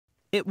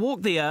It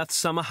walked the Earth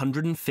some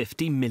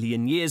 150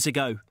 million years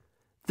ago.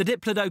 The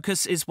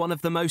Diplodocus is one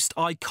of the most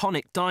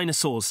iconic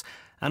dinosaurs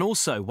and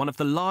also one of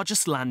the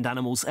largest land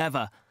animals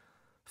ever.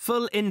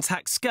 Full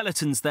intact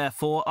skeletons,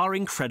 therefore, are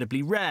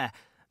incredibly rare,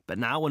 but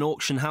now an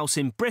auction house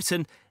in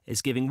Britain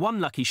is giving one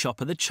lucky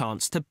shopper the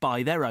chance to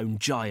buy their own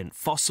giant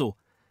fossil.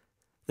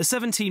 The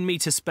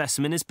 17-metre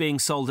specimen is being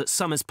sold at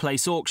Somers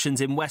Place Auctions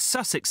in West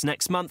Sussex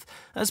next month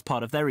as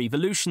part of their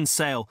Evolution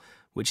sale,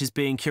 which is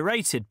being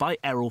curated by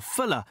Errol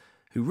Fuller,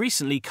 who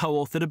recently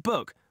co-authored a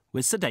book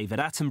with Sir David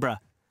Attenborough.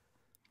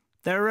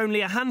 There are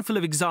only a handful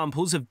of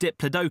examples of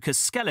Diplodocus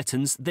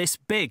skeletons this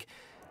big.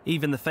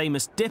 Even the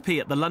famous Dippy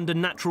at the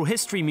London Natural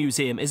History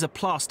Museum is a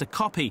plaster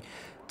copy,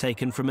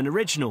 taken from an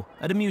original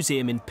at a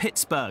museum in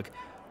Pittsburgh,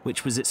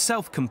 which was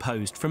itself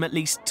composed from at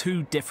least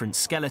 2 different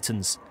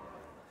skeletons.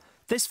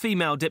 This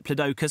female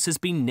Diplodocus has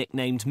been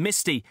nicknamed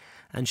Misty,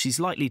 and she's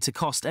likely to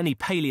cost any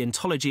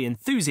paleontology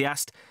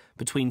enthusiast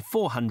between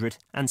 £400,000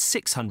 and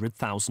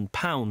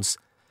 £600,000.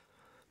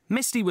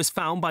 Misty was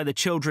found by the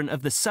children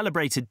of the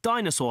celebrated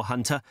dinosaur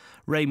hunter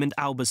Raimund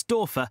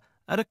Albersdoerfer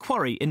at a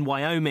quarry in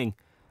Wyoming.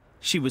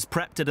 She was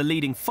prepped at a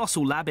leading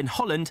fossil lab in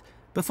Holland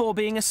before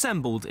being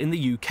assembled in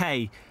the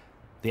UK.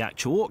 The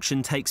actual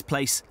auction takes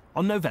place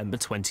on November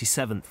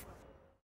 27th.